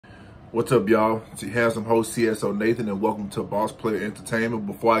What's up, y'all? It's your handsome host, CSO Nathan, and welcome to Boss Player Entertainment.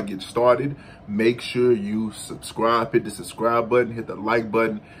 Before I get started, make sure you subscribe, hit the subscribe button, hit the like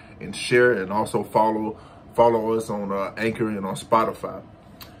button, and share, and also follow us on Anchor and on Spotify.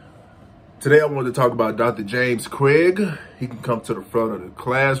 Today, I wanted to talk about Dr. James Craig. He can come to the front of the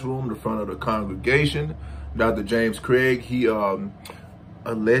classroom, the front of the congregation. Dr. James Craig, he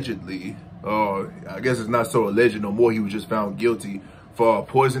allegedly, I guess it's not so alleged no more, he was just found guilty for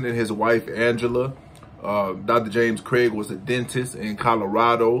poisoning his wife, Angela. Dr. James Craig was a dentist in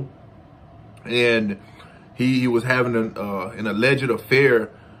Colorado, and he was having an alleged affair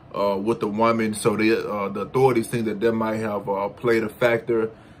with a woman. So the authorities think that might have played a factor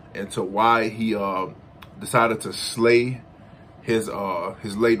into why he decided to slay his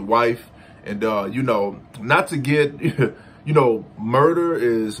late wife. And you know, not to get you know, murder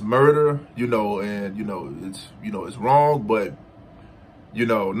is murder, you know, and it's wrong, but you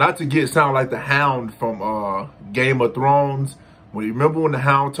know, not to sound like the Hound from Game of Thrones. When you remember when the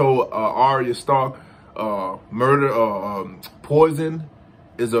Hound told Arya Stark, poison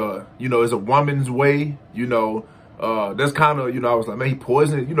is a woman's way. You know, that's kind of, you know, I was like, man, he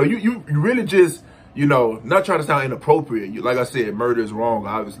poisoned. You know, you really just, you know, not trying to sound inappropriate. Like I said, murder is wrong,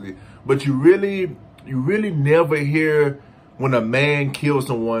 obviously, but you really never hear when a man kills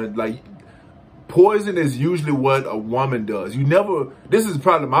someone. Like, poison is usually what a woman does. This is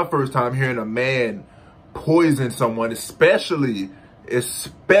probably my first time hearing a man poison someone, especially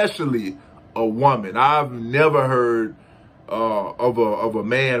a woman. I've never heard of a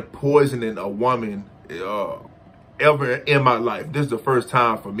man poisoning a woman ever in my life. This is the first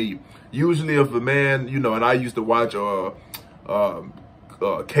time for me. Usually if a man, you know, and I used to watch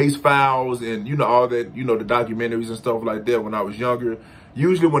Case Files and, you know, all that, you know, the documentaries and stuff like that when I was younger.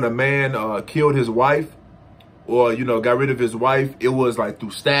 Usually when a man killed his wife or, you know, got rid of his wife, it was like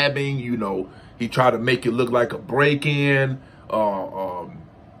through stabbing. You know, he tried to make it look like a break-in,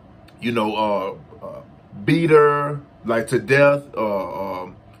 beat her like to death,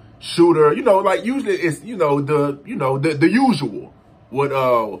 shoot her. You know, like usually it's, the usual, what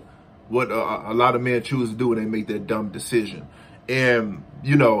a lot of men choose to do when they make that dumb decision. And,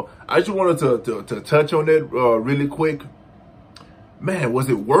 you know, I just wanted to touch on that really quick. Man, was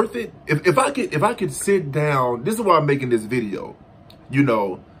it worth it? If I could sit down, this is why I'm making this video. You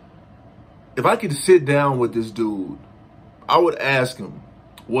know, if I could sit down with this dude, I would ask him,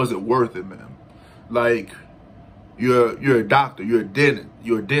 was it worth it, man? Like, you're a doctor, you're a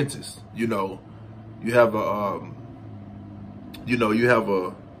dentist, you know, you have a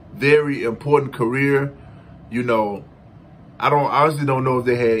very important career. You know, I honestly don't know if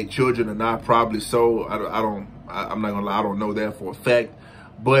they had children or not. Probably so. I'm not gonna lie, I don't know that for a fact.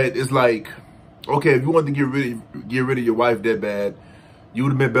 But it's like, okay, if you want to get rid of your wife that bad, you would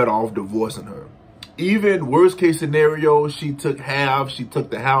have been better off divorcing her. Even worst case scenario, she took half, she took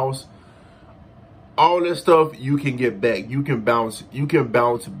the house. All that stuff you can get back. You can bounce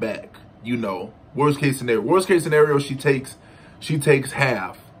back. You know, worst case scenario. Worst case scenario, she takes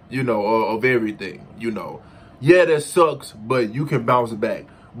half, you know, of everything, you know. Yeah, that sucks, but you can bounce back.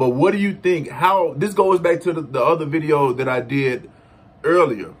 But what do you think? How this goes back to the other video that I did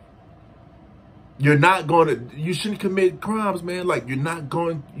earlier. You shouldn't commit crimes, man. Like, you're not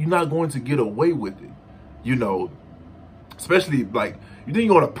going to get away with it. You know, especially like, you think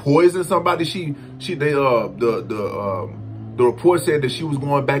you're gonna poison somebody? The report said that she was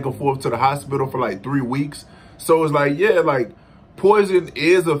going back and forth to the hospital for like 3 weeks. So it's like, yeah, like, poison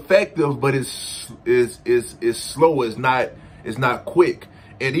is effective, but it's slow. It's not quick.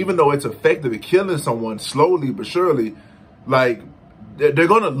 And even though it's effective at killing someone slowly but surely, like, they're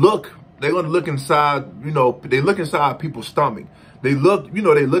gonna look inside, you know, they look inside people's stomach. They look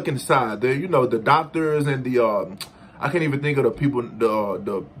inside. They, you know, the doctors and the I can't even think of the people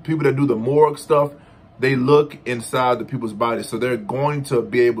that do the morgue stuff. They look inside the people's bodies, so they're going to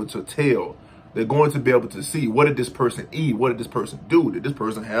be able to tell. They're going to be able to see, what did this person eat? What did this person do? Did this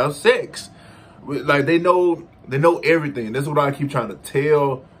person have sex? Like, they know everything. That's what I keep trying to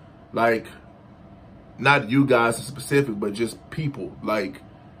tell, like, not you guys in specific, but just people. Like,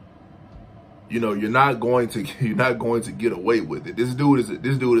 you know, you're not going to get away with it. This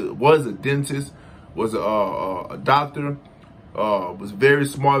dude was a dentist, was a doctor, was very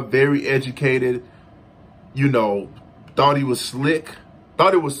smart, very educated. You know, thought he was slick,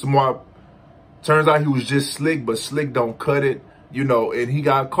 thought he was smart. Turns out he was just slick, but slick don't cut it. You know, and he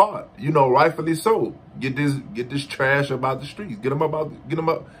got caught. You know, rightfully so. Get this trash up out the streets. Get him up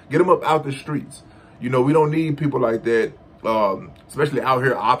out the streets. You know, we don't need people like that, especially out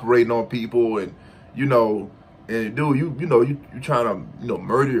here operating on people and, you know, And dude, you trying to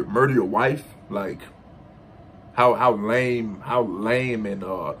murder your wife? Like, how lame and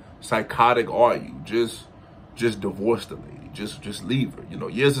psychotic are you? Just divorce the lady. Just leave her.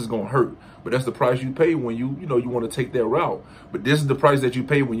 Yes, it's gonna hurt, but that's the price you pay when you want to take that route. But this is the price that you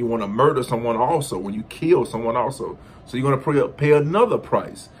pay when you want to murder someone also, when you kill someone also. So you're gonna pay another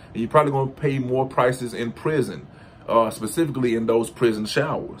price, and you're probably gonna pay more prices in prison, specifically in those prison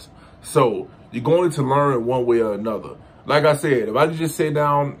showers. So you're going to learn one way or another. Like I said, if I could just sit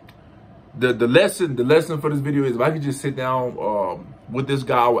down, the lesson for this video is, if I could just sit down with this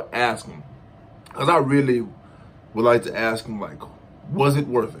guy, I would ask him, because I really would like to ask him, like, was it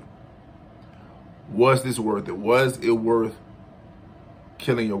worth it? Was this worth it? Was it worth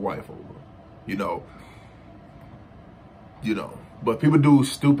killing your wife over? But people do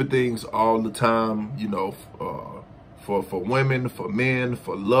stupid things all the time, for women, for men,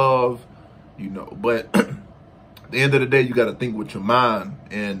 for love, but at the end of the day, you got to think with your mind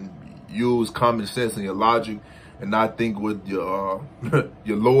and use common sense and your logic, and not think with your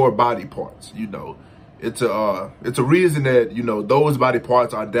your lower body parts. It's a reason that those body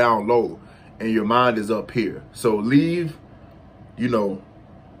parts are down low and your mind is up here. So leave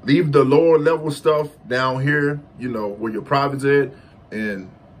the lower level stuff down here, where your private's at, and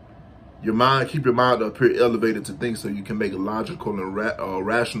keep your mind up here elevated to think, so you can make logical and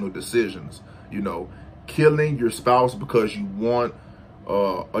rational decisions. Killing your spouse because you want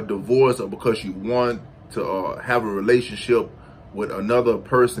a divorce, or because you want to have a relationship with another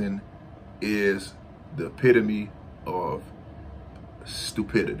person, is the epitome of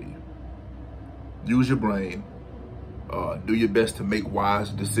stupidity. Use your brain. Do your best to make wise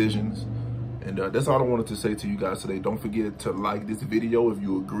decisions. And that's all I wanted to say to you guys today. Don't forget to like this video if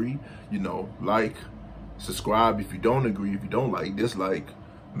you agree. Like, subscribe if you don't agree. If you don't like, dislike.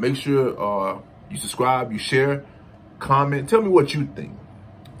 Make sure you subscribe, you share, comment. Tell me what you think.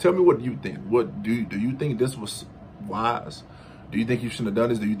 Tell me what you think. What do you think this was wise? Do you think he shouldn't have done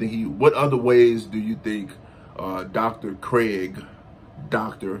this? Do you think what other ways do you think Dr. Craig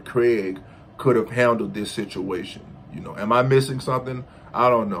could have handled this situation? Am I missing something? I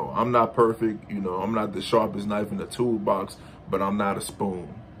don't know. I'm not perfect. I'm not the sharpest knife in the toolbox, but I'm not a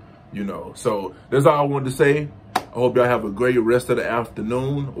spoon. So that's all I wanted to say. I hope y'all have a great rest of the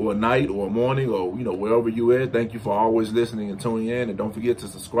afternoon or night or morning, or, wherever you at. Thank you for always listening and tuning in. And don't forget to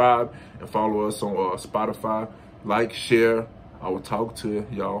subscribe and follow us on Spotify. Like, share. I will talk to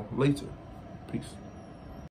y'all later. Peace.